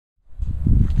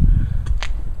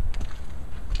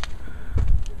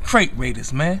Crate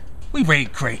Raiderz, man. We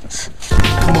raid crates.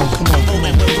 Come on, come on.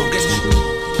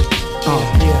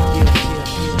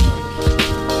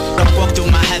 I walk through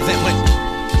my heaven with.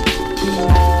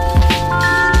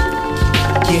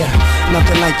 Yeah,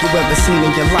 nothing like you ever seen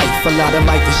in your life. A lot of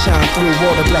light to shine through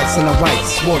water blacks and the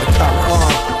whites. Watercolors.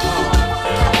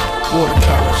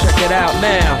 Watercolors. Check it out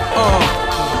now.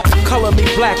 Color me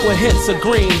black with hints of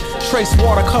green. Trace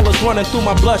watercolors running through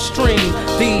my bloodstream.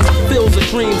 These fields of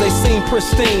dreams, they seem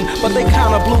pristine, but they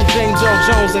kinda blue James Earl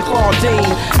Jones and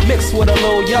Claudine. Mixed with a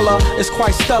little yellow, it's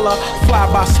quite stellar. Fly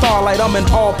by starlight, I'm an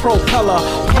all propeller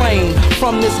plane.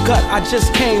 From this gut, I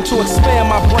just came to expand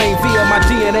my brain via my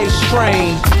DNA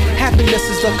strain. Happiness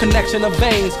is the connection of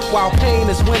veins, while pain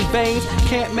is when veins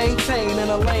can't maintain in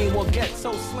a lane will get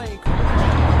so slain.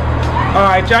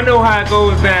 Alright, y'all know how it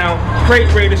goes down. Crate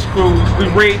Raiderz crew, we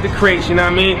raid the crates, you know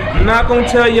what I mean? I'm not gonna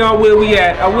tell y'all where we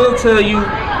at. I will tell you,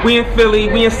 we in Philly,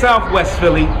 we in Southwest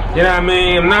Philly, you know what I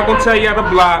mean? I'm not gonna tell y'all the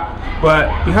block, but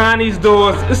behind these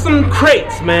doors, it's some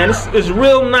crates, man. It's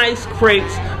real nice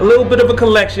crates, a little bit of a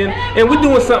collection, and we're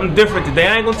doing something different today.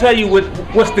 I ain't gonna tell you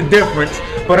what's the difference,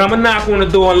 but I'm gonna knock on the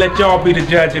door and let y'all be the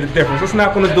judge of the difference. Let's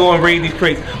knock on the door and raid these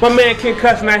crates. My man Ken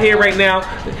Cuss not here right now,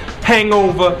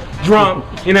 hangover, drunk,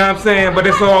 you know what I'm saying? But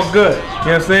it's all good, you know what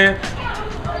I'm saying?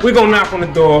 We're gonna knock on the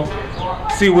door,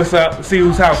 see what's up, see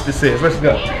whose house this is. Let's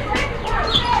go.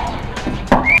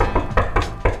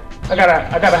 I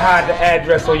gotta hide the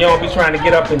address so y'all don't be trying to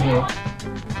get up in here.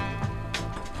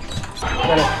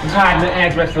 I'm hiding the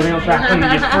address so they don't try to come to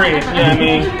your crib, you know what I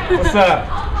mean? What's up?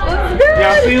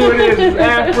 Y'all see who it is? It's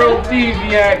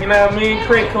AfroDJiak, you know what I mean?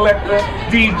 Crate collector,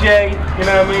 DJ, you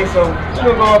know what I mean? So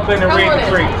we're gonna go up in and raid the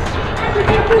crates.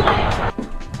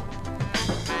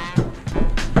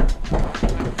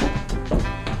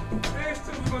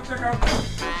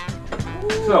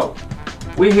 So,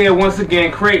 we're here once again,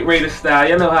 Crate Raiderz style.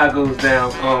 Y'all know how it goes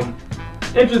down.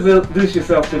 Introduce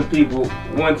yourself to the people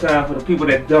one time for the people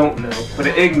that don't know, for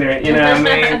the ignorant, you know what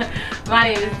I mean? My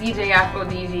name is Djs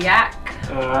AfroDJiak.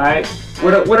 Alright.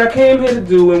 What I came here to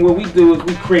do and what we do is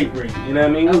we crate raid, you know what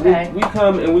I mean? Okay. We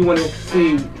come and we want to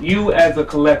see you as a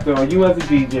collector or you as a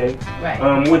DJ, right.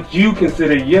 What you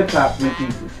consider your top 3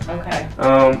 pieces. Okay.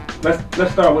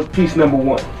 Let's start with piece number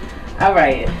 1.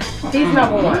 Alright. Piece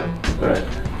number 1. Alright.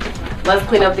 Let's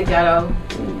clean up the ghetto.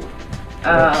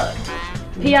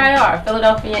 PIR,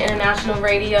 Philadelphia International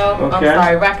Radio. Okay. I'm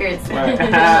sorry, Records. Right.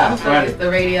 I'm so used to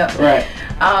radio. Right.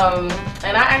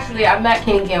 And I met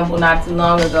King Gamble not too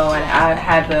long ago, and I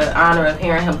had the honor of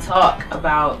hearing him talk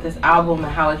about this album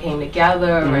and how it came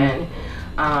together. And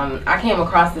I came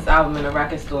across this album in a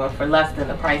record store for less than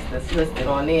the price that's listed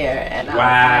on there, and I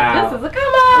was like, this is a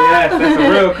come up. Yes, that's a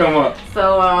real come up.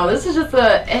 So this is just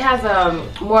it has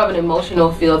more of an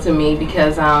emotional feel to me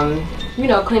because you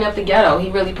know, Clean Up the Ghetto. He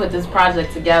really put this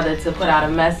project together to put out a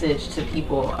message to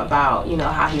people about, you know,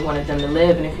 how he wanted them to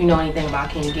live. And if you know anything about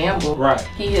King Gamble, right,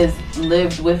 he has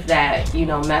lived with that, you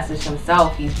know, message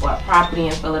himself. He's bought property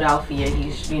in Philadelphia.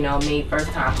 He's, you know, made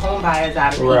first-time home buyers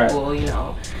out of people, you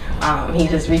know. He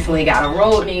just recently got a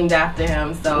road named after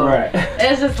him, so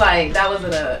it's just like, that was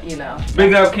you know.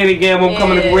 Big up Kenny Gamble, I'm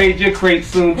coming to raid your crate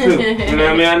soon too. You know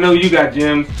what I mean? I know you got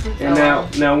gems. And now,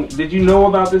 did you know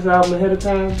about this album ahead of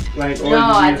time? Like, or no,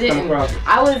 I didn't.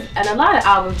 And a lot of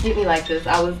albums get me like this.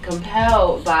 I was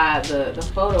compelled by the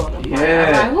photo on the front.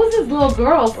 I'm like, who's this little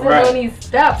girl sitting on these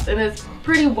steps in this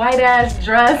pretty white ass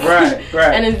dress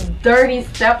and his dirty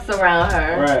steps around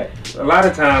her? Right. A lot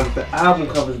of times the album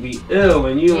covers be ill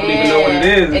and you don't even know what it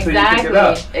is until you pick it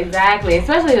up. Exactly.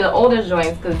 Especially the older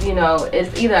joints, because you know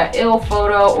it's either an ill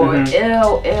photo or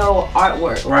ill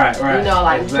artwork. Right. You know,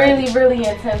 like really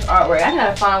intense artwork. I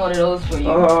gotta find one of those for you.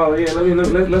 Oh yeah.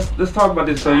 Let's talk about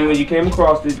this. So when you came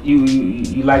across it,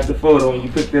 you liked the photo and you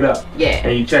picked it up. Yeah.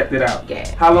 And you checked it out.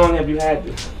 Yeah. How long have you had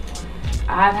this?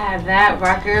 I've had that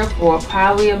record for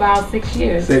probably about 6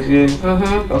 years. 6 years?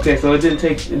 Okay, so it didn't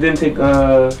take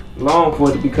long for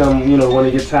it to become, you know, one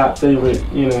of your top favorite,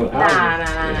 you know, albums.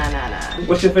 Nah.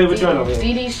 What's your favorite joint over here?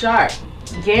 DD Sharp.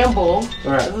 Gamble.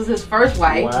 Right. This was his first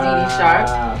wife, DD Sharp.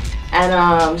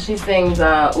 And she sings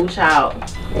Ooh Child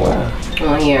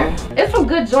on here. It's some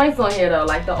good joints on here though,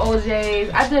 like the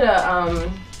OJs. I did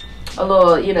a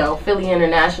little, you know, Philly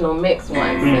International mix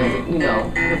once, and you know,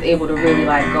 was able to really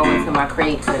like go into my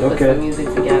crates and put some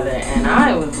music together, and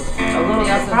I was a little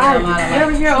surprised. You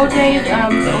ever hear OJ's,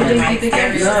 OJ's Big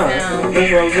Area Sound?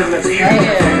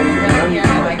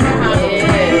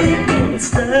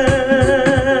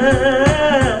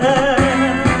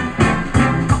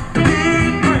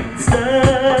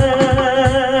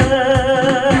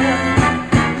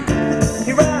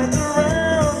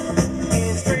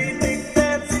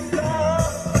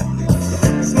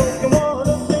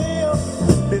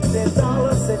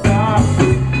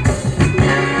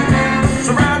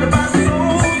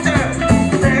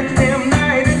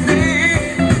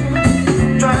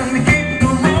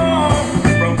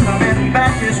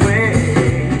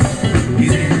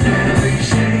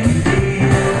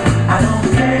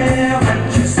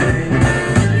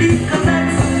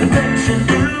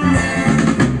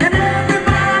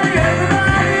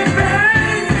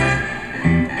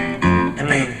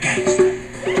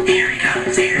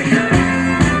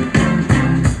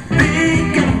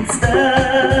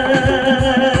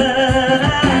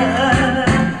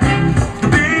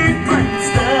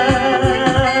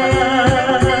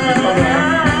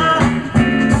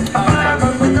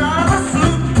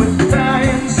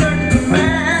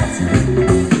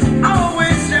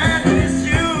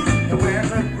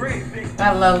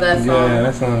 that song. Yeah,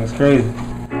 that song is crazy.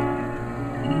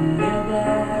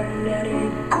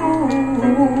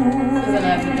 This isn't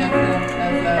as simple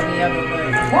as the other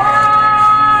words.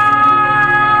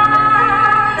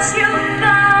 Once you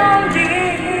found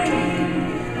it,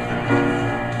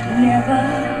 never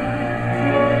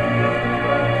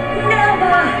let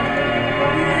it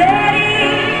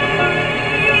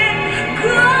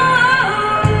go.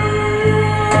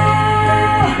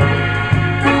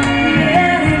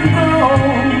 Let it go.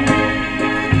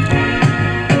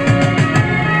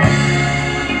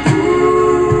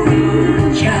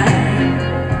 Ooh,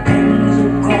 child, things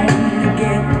are gonna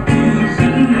get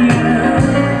easier.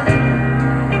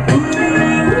 Ooh,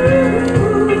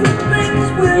 things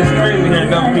will It's crazy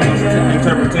hearing other people's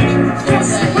interpretations.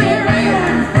 just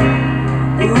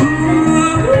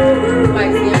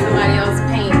Like seeing somebody else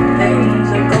paint things.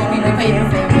 People paint the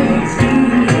same things.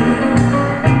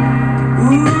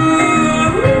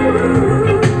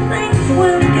 things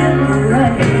will get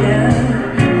brighter.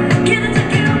 Get it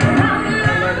together.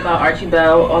 I learned about Archie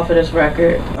Bell off of this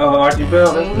record. Oh, Archie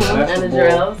Bell. That's And the boy.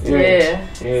 drills. Yeah.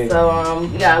 Yeah. So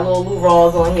we got a little Lou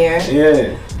Rawls on here.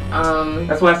 Yeah.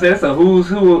 That's why I said it's a who's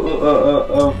who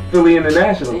of Philly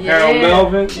International. Yeah. Harold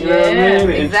Melvin, you know what I mean?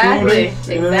 Exactly. Intruders,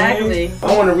 you know what I mean? Exactly.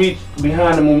 I want to reach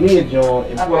behind the Mumia joint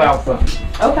and pull Okay. out something.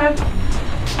 Okay.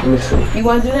 Let me see. You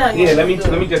want to do that? Yeah, let me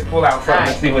just pull out something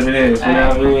and see what it is. You know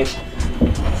what I mean?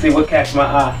 See what catch my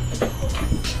eye.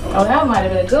 Oh, that might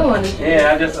have been a good one.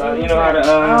 Yeah, I just you know how to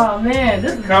Oh man,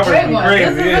 this is a covers great be one. crazy,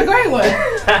 This is yeah. a great one.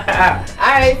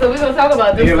 Alright, so we're gonna talk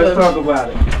about this Yeah, let's one. talk about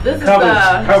it. This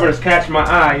Covers catch my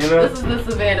eye, you know. This is the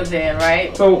Savannah band,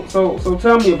 right? So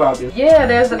tell me about this. Yeah,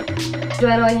 there's a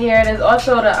joint on here. There's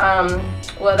also the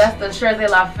well, that's the Djs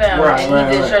La Femme, Right, and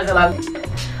right, he did right. Djs La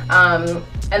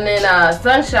and then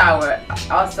Sunshower,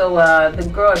 also the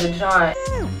girl, the John.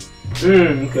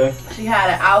 Okay. She had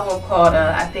an album called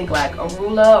I think like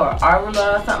Arula or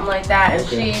Arula or something like that, and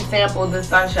Okay. she sampled the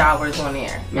Sunshowers on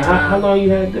there. Now, how long you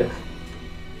had this?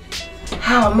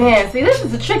 Oh man, see this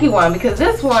is a tricky one because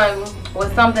this one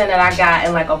was something that I got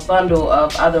in like a bundle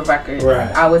of other records.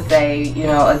 Right. I would say, you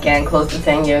know, again, close to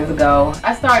 10 years ago.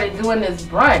 I started doing this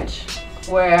brunch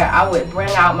where I would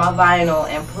bring out my vinyl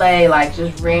and play like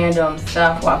just random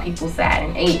stuff while people sat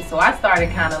and ate. So I started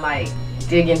kind of like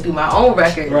digging through my own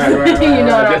records. Right, you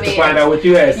know what I just mean? to find out what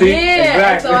you had. See? Yeah,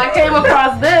 Exactly. so I came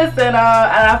across this and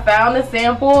I found the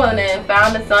sample and then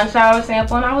found the Sunshower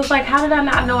sample and I was like, how did I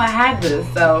not know I had this?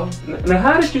 So Now,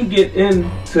 how did you get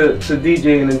into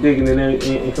DJing and digging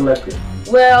and collecting?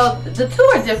 well, the two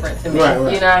are different to me. Right,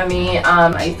 right. You know what I mean?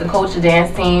 I used to coach a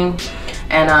dance team,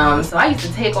 and so I used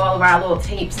to take all of our little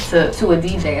tapes to a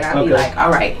DJ, and I'd be Okay. like, all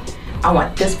right, I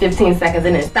want this 15 seconds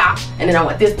and then stop, and then I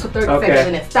want this 30 Okay. seconds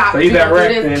and then stop. So you know, do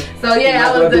direct this. then. So You yeah, might I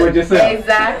as well was do it yourself.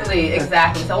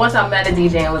 Exactly. So once I met a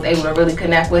DJ and was able to really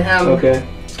connect with him, Okay.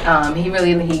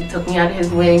 he took me under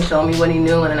his wing, showed me what he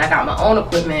knew, and then I got my own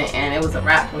equipment, and it was a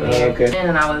wrap from there. Okay.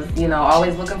 And I was, you know,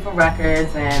 always looking for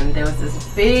records, and there was this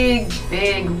big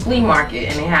flea market,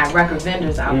 and they had record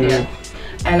vendors out there.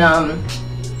 And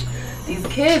these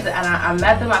kids, and I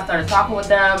met them, I started talking with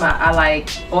them, I like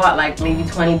bought like maybe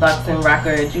 $20 in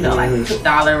records, you know, like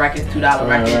 $2 records, $2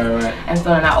 records. Right. And so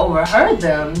then I overheard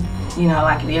them, you know,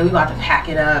 like, yeah, we about to pack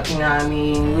it up, you know what I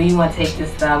mean? Where you want to take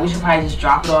this stuff? We should probably just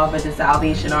drop it off at the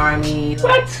Salvation Army.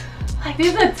 What? Like,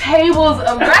 these are tables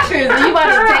of records, and you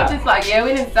about to take this, like, yeah,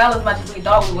 we didn't sell as much as we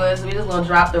thought we would, so we just gonna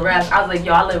drop the rest. I was like,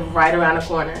 yo, I live right around the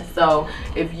corner, so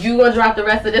if you gonna drop the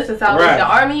rest of this at Salvation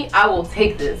Army, I will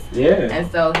take this. Yeah. And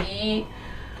so he,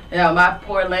 you know, my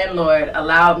poor landlord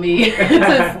allowed me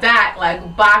to stack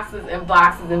like boxes and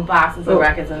boxes and boxes of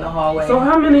records in the hallway. So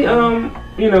how many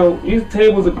you know, these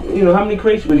tables, you know, how many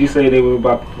crates would you say they were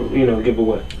about to, you know, give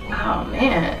away? Oh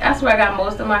man, that's where I got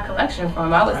most of my collection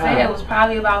from. I would say it was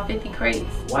probably about 50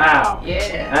 crates. Wow.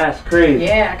 Yeah. That's crazy.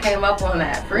 Yeah, I came up on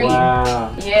that free.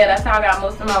 Wow. Yeah, that's how I got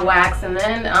most of my wax, and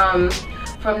then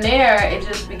from there it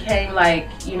just became like,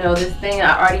 you know, this thing.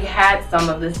 I already had some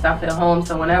of this stuff at home,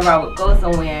 so whenever I would go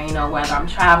somewhere, you know, whether I'm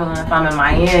traveling, if I'm in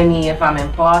Miami, if I'm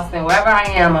in Boston, wherever I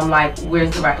am, I'm like, where's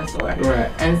the record store?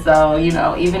 Right. And so, you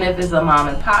know, even if it's a mom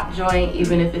and pop joint,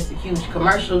 even if it's a huge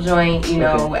commercial joint, you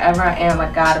know, wherever I am,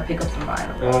 I gotta pick up some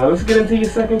vinyl. Let's get into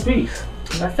your second piece.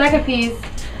 My second piece,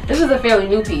 this is a fairly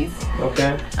new piece.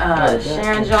 Okay.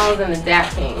 Sharon Jones and the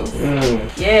Dap Kings.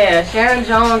 Mm. Yeah, Sharon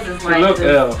Jones is like. Look,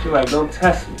 Elle, she like, don't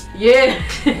test me. Yeah.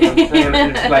 You know what I'm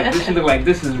saying? It's like, this should look like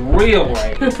this is real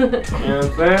right here. You know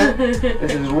what I'm saying?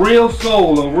 This is real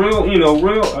soul, a real, you know,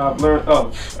 real,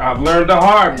 I've learned the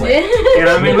hard way. You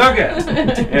know what I mean? Look at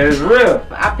it. It's real.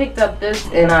 I picked up this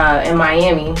in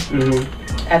Miami.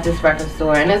 at this record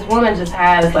store, and this woman just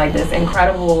has like this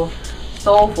incredible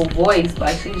soulful voice,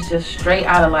 like she's just straight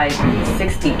out of like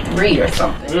 63 or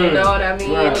something. You know what I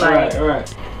mean?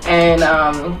 Right. And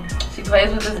she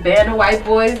plays with this band of white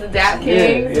boys, the Dap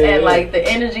Kings, and like the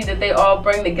energy that they all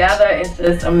bring together is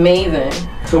just amazing.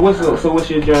 So what's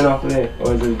your joint off of that?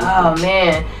 Or is it oh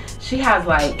man, she has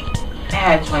like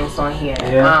bad joints on here.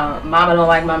 Mama Don't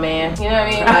Like My Man. You know what I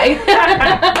mean? Like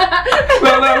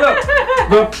look.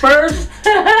 The first,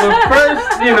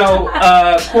 you know,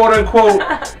 quote unquote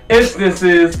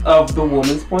instances of the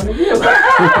woman's point of view. You know what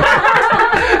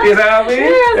I mean?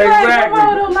 Yeah, exactly. Like,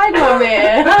 Mama Don't Like My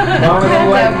Man. Mama Don't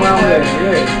Like My Man.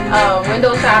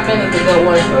 Window Shopping is a good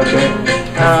one. Okay.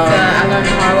 I Learned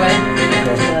the Hard Way.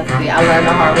 Let's see. I Learned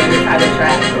the Hard Way. The title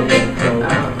track. Okay.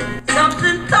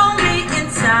 Something told me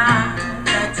inside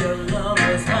that your love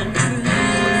was untrue.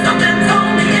 Something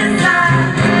told me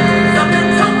inside. Something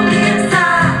told me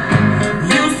inside.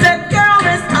 You said, girl,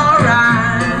 it's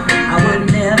alright. I would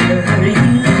never hurt you.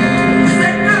 You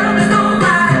said, girl, it's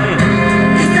alright.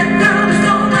 You said, girl, it's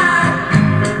alright.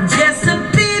 Just to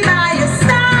be by your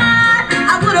side,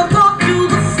 I would have thought you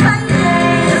were staying.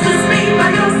 Just to be by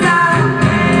your side.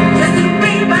 Just to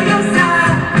be by your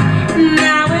side.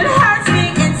 Now it hurts me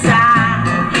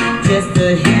inside. Just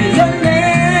to hear your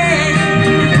name,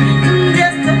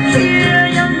 just to hear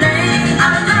your name. I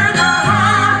learned the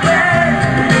hard way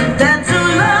that to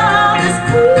love is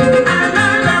cool. I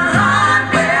learned the hard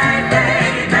way,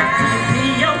 baby.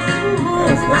 You're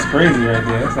fool. That's crazy right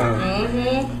there. That sounds.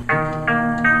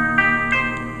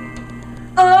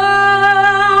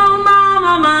 Oh,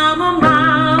 mama, mama,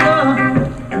 mama,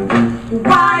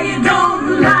 why you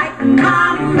don't like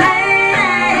my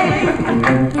man?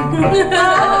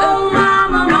 Oh,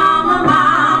 mama, mama,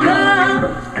 mama,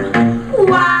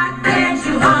 why can't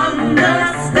you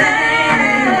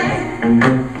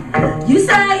understand? You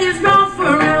say he's rough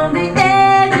around the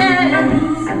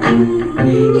edges.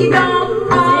 He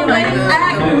don't always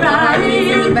act right.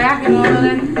 Back and all of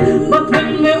that. But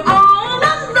when we're all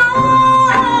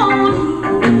alone,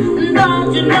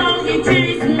 don't you know he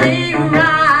treats me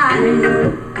right?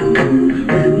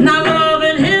 Now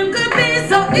loving him could be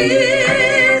so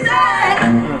easy.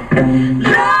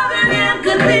 Loving him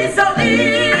could be so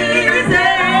easy.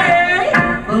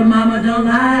 But mama don't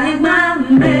like my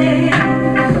man.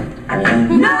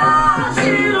 No,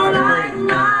 she don't like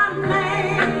my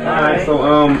man. Alright, so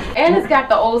And it's got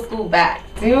the old school back.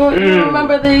 Do you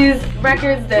remember these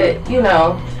records that, you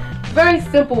know, very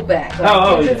simple back.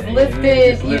 Like, it's just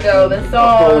listed, you know, the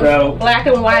song, black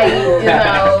and white, you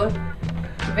know,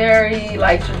 very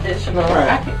like traditional.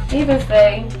 Right. I could even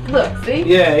say, look, see?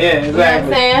 Yeah, exactly. You know what I'm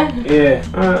saying? Yeah.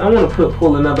 I want to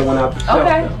pull another one out the shelf.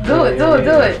 Okay, do it.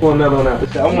 Pull another one out the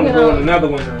shelf. I want to pull another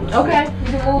one though. Okay, you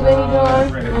can move any John.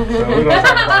 So we're gonna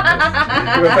talk about this.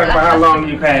 We're gonna talk about how long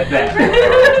you've had that.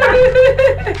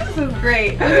 This is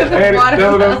great. Hey, that's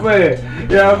what I'm saying.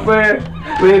 You know what I'm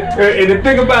saying? And the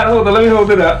thing about it, hold on, let me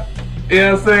hold it up. You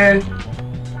know what I'm saying?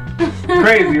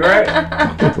 Crazy, right?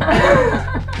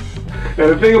 Now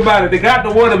the thing about it, they got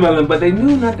the watermelon, but they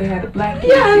knew not to have the black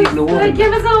kids eating the watermelon.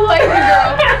 Give us a white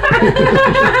girl.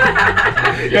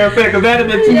 You know what I'm saying? Because that'd have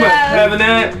been too much having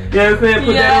that. You know what I'm saying?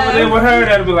 Put that over there with her,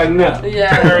 that'd be like, no.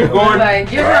 Yeah. Like,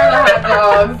 give her the hot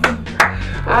dogs.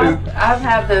 I've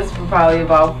had this for probably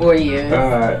about 4 years.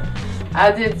 Alright. I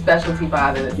did specialty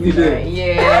buy this. You did?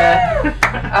 Yeah.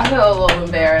 I feel a little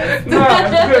embarrassed. No,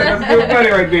 that's good. That's good money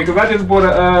right there. Because I just bought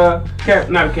a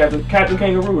Captain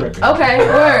Kangaroo record. Okay,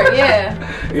 word, yeah.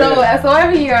 So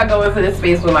every year I go into this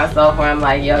space with myself where I'm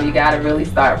like, yo, you gotta really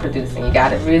start producing. You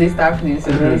gotta really start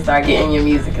producing, really start getting your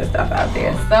music and stuff out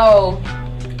there. So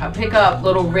I pick up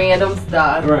little random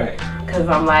stuff. Right. Because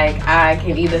I'm like, I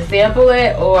can either sample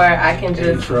it or I can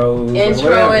just intro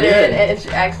it and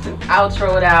actually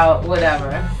outro it out,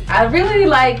 whatever. I really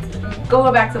liked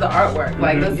going back to the artwork.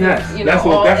 Like this is, you know,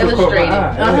 all illustrated.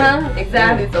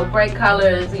 Exactly. So bright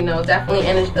colors, you know, definitely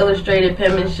illustrated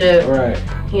penmanship. Right.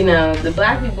 You know, the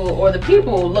black people or the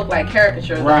people look like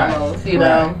caricatures almost, you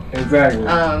know. Exactly.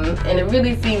 And it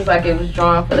really seems like it was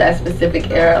drawn for that specific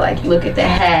era. Like you look at the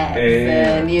hats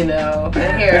and, you know, the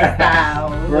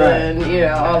hairstyles and, you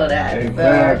know, all of that.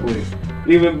 Exactly. So,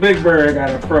 even Big Bird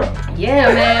got a fro.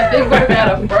 yeah, man, Big Bird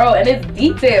got a fro and it's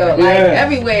detailed like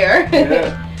everywhere.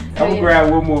 I'm gonna grab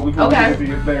one more before we get to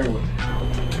your third one.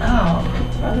 Oh,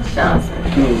 Brothers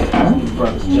Johnson.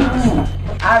 Brothers Johnson.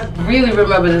 I really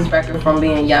remember this record from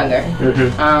being younger.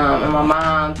 And my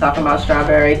mom talking about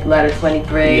Strawberry Letter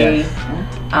 23.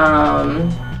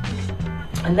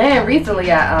 And then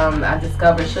recently I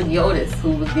discovered Shuggie Otis,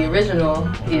 who was the original,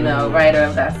 you know, writer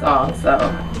of that song. So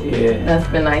yeah, that's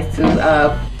been nice too.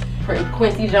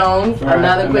 Quincy Jones,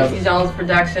 another Quincy Jones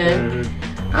production.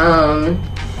 And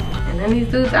then these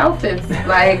dudes' outfits,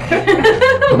 like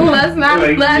let's not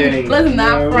like let's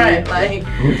not front, like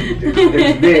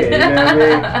it's there, you know what I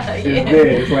mean? It's there.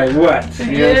 It's like what?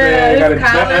 You know what I'm saying? Got a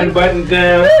button buttoned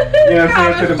down, you know what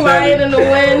I'm saying, to the flying in the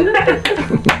wind.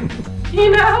 You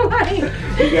know, like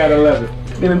you gotta love it.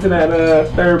 Get into that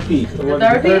third piece. The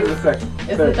third piece? Or second?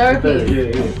 It's the third piece.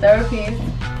 Yeah. Third piece.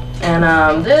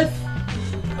 And this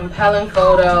compelling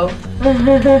photo.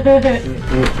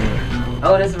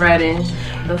 Otis Redding,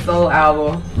 the Soul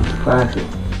album. Classic.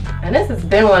 And this has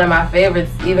been one of my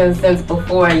favorites even since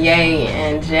before Ye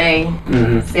and Jay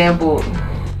sampled.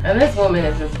 And this woman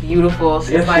is just beautiful.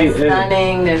 She's like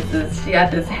stunning. She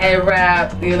got this head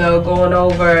wrap, you know, going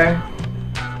over.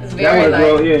 It's very like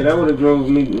that would have drove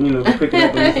me, you know, to pick it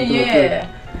up and listen to it.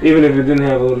 Even if it didn't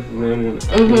have Otis' name on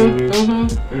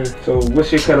it. So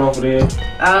what's your cutoff of there?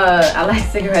 I like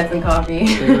cigarettes and coffee.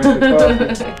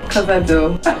 Cigarettes and coffee? Cause I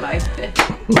do. I like it.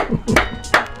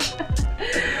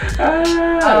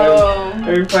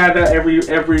 Every find out every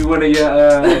one of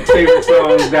your favorite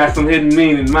songs got some hidden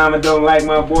meaning. Mama don't like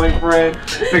my boyfriend.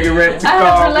 Cigarettes and coffee. I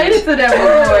have related to that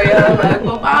before. I was like,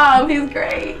 well, Mom, he's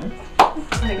great.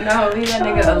 Like, no, leave that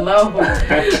nigga alone.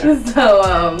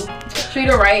 So, Treat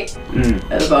Her Right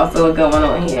is also a good one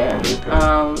on here.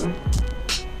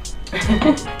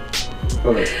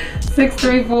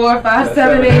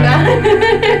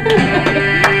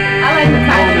 634-5789. I like the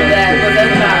title of that, but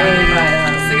that's not really my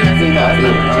cigarettes and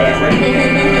coffee.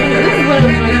 This is one of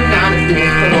the joints you can honestly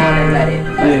just put on and let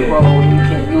it roll.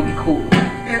 You'll be cool.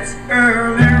 It's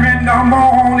early in the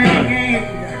morning.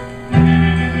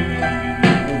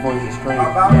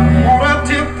 About 1:45.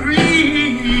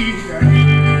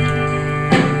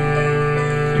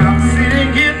 I'm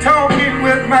sitting here talking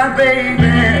with my baby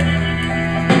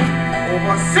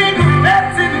over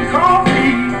cigarettes and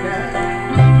coffee.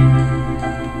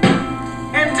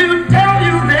 And to tell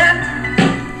you that,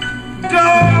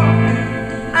 dog,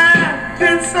 I've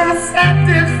been so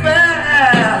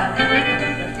satisfied.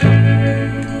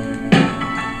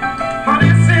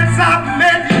 Honey, since I've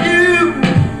met you,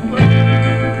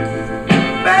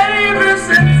 baby,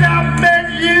 since I've met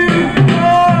you,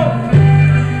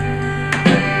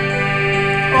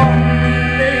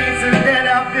 days that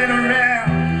I've been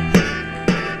around.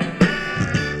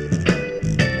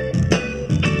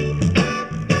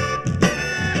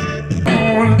 I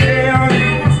wanna tell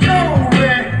you a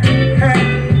story,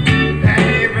 and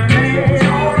everything you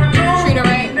wanna know. Treat Her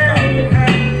Right.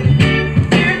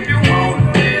 If you want a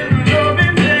little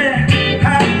loving,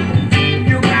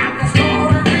 you got to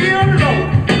start real low.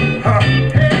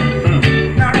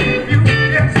 Now if you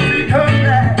just treat her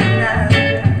right,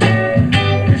 she'll love you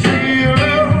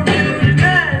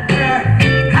tonight.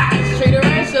 Treat Her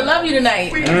Right, she'll love you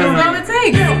tonight. That's all it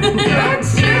takes.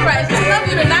 Treat Her Right, she'll love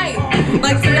you tonight.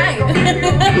 Like tonight.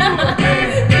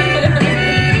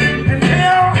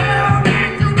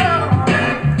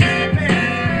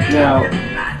 Now,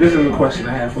 this is a question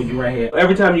I have for you right here.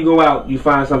 Every time you go out, you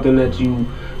find something that you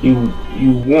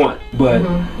want, but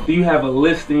do you have a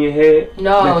list in your head?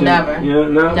 No, never. You know,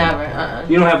 no? Never.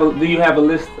 You don't have a. Do you have a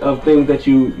list of things that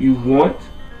you want?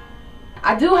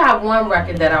 I do have one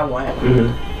record that I want,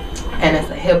 and it's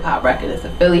a hip hop record. It's a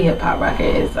Philly hip hop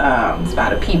record. It's by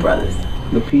the P Brothers.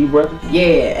 The P Brothers?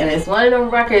 Yeah, and it's one of them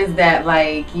records that,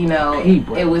 like, you know,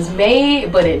 it was made,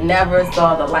 but it never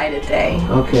saw the light of day.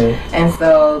 Okay. And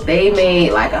so they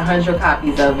made like 100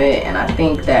 copies of it, and I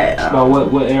think that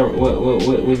about what era?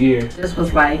 What year? This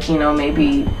was like, you know,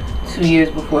 maybe 2 years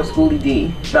before Schoolie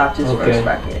D dropped his first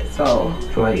record. So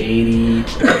like 80.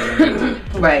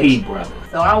 Right. P Brothers.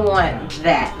 So I want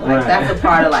that. Like that's a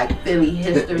part of like Philly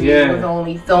history. Yeah. There was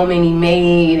only so many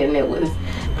made, and it was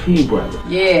P Brothers.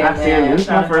 Yeah, I see it. This is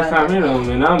my first time in them,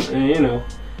 and you know,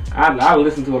 I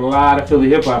listened to a lot of Philly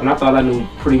hip hop, and I thought I knew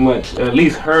pretty much, at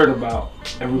least heard about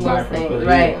everybody from Philly.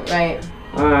 Right.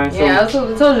 Alright, so yeah, I told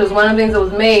you it's one of the things that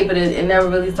was made, but it never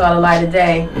really saw the light of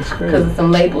day because of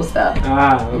some label stuff.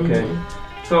 Ah, okay.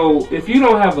 So if you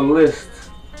don't have a list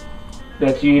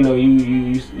that you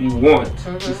want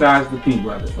besides the P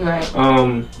Brothers, right?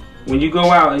 When you go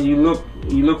out and you look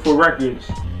for records,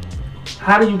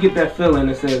 how do you get that feeling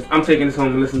that says I'm taking this home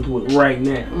and listen to it right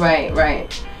now?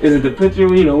 Right. Is it the picture?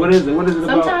 You know, what is it? What is it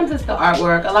about? Sometimes it's the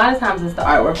artwork. A lot of times it's the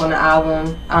artwork on the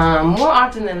album. More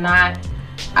often than not,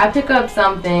 I pick up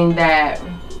something that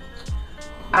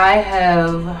I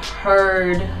have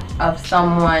heard of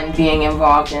someone being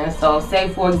involved in. So say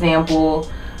for example,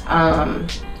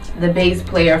 the bass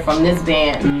player from this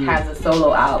band has a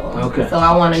solo album. Okay. So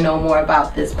I want to know more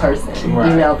about this person,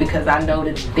 you know, because I know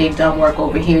that they've done work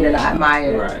over here that I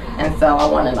admire. Right. And so I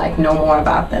want to like know more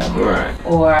about them. Right.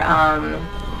 Or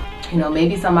you know,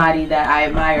 maybe somebody that I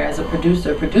admire as a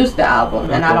producer produced the album,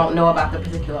 and I don't know about the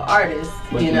particular artist,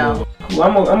 but you know. Well,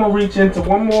 I'm gonna reach into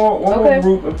one more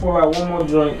group and pull out one more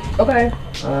joint. Okay.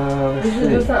 Let's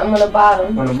do something on the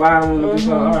bottom. On the bottom,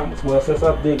 alright. Well, since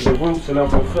I dig the roots and I'm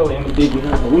from Philly, I'm digging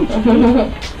the roots.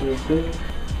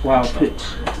 Wild Pitch.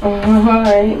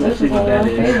 Alright, let's see what that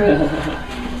is.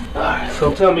 Alright,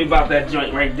 so tell me about that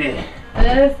joint right there.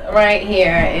 This right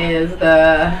here is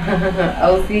the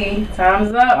OC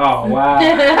Time's Up. Oh wow.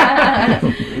 Yeah.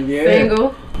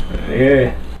 Single.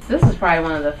 Yeah. This is probably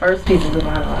one of the first pieces of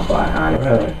vinyl I bought,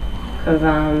 honestly. Cause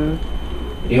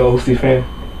you an OC fan?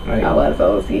 Like, I was an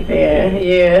OC fan,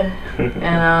 yeah.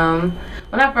 And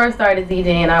when I first started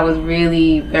DJing, I was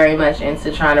really very much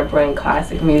into trying to bring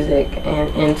classic music and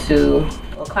into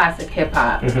classic hip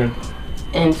hop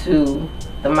into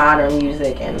the modern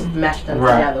music and mesh them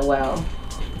together well.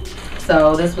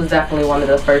 So this was definitely one of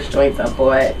the first joints I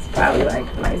bought. It's probably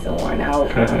like nice and worn out.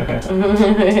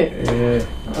 Yeah.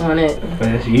 On it. But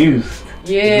it's used.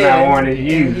 Yeah. It's not worn, it's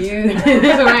used.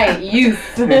 Right, used.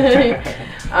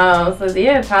 So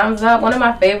yeah, Time's Up. One of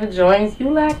my favorite joints. You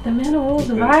lack the minerals,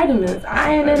 the vitamins,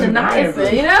 iron, and the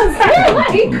niacin. You know what I'm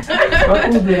saying?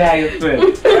 Like, who did niacin?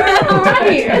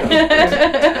 Right.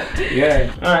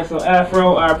 Yeah. All right. So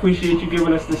Afro, I appreciate you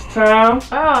giving us this time.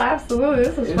 Oh, absolutely.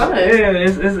 This was fun. Yeah,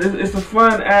 it's a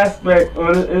fun aspect,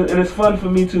 and it's fun for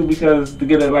me too because to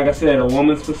get like I said, a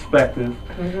woman's perspective,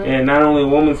 and not only a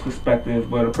woman's perspective,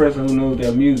 but a person who knows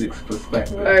their music's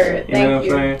perspective. Right. You know what I'm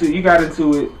saying? So you got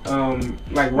into it,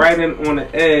 like right on the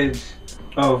edge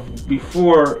of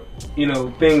before, you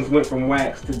know, things went from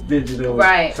wax to digital,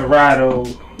 right. Serato,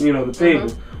 you know, the table.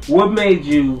 What made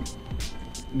you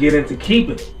get into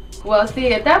keeping it? Well,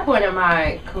 see, at that point in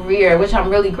my career, which I'm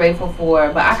really grateful for,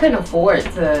 but I couldn't afford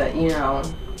to, you know,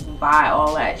 buy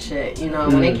all that shit. You know,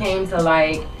 when it came to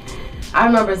like, I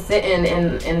remember sitting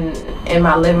in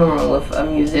my living room with a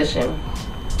musician.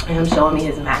 And him showing me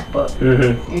his MacBook,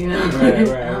 you know,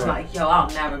 I'm like, yo, I'll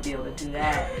never be able to do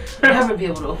that. Never be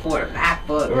able to afford a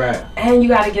MacBook. Right. And you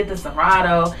got to get the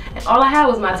Serato. And all I had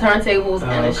was my turntables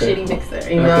and a shitty mixer.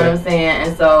 You know what I'm saying?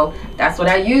 And so that's what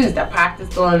I used. I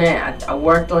practiced on it. I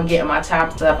worked on getting my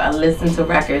chops up. I listened to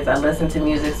records. I listened to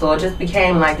music. So it just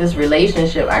became like this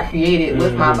relationship I created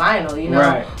with my vinyl. You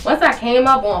know, once I came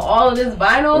up on all of this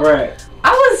vinyl,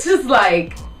 I was just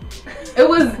like. It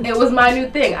was my new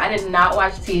thing. I did not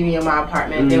watch TV in my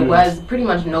apartment. There was pretty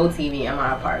much no TV in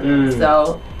my apartment.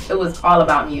 So it was all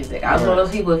about music. I was one of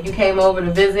those people, if you came over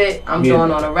to visit, I'm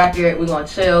throwing on a record, we're gonna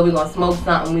chill, we're gonna smoke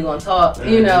something, we're gonna talk,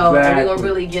 you know, and we're gonna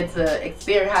really get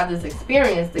to have this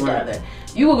experience together.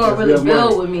 You were gonna really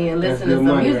build with me and listen to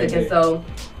some music. And so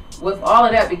with all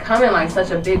of that becoming like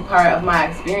such a big part of my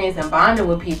experience and bonding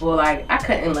with people, like I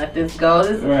couldn't let this go.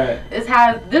 This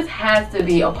has to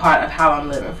be a part of how I'm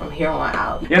living from here on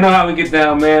out. You know how we get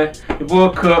down, man. Your boy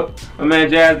Cook, my man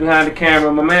Jazz behind the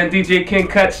camera, my man DJ King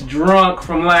Cut's drunk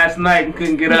from last night and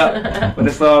couldn't get up, but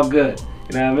it's all good.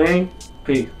 You know what I mean?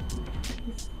 Peace.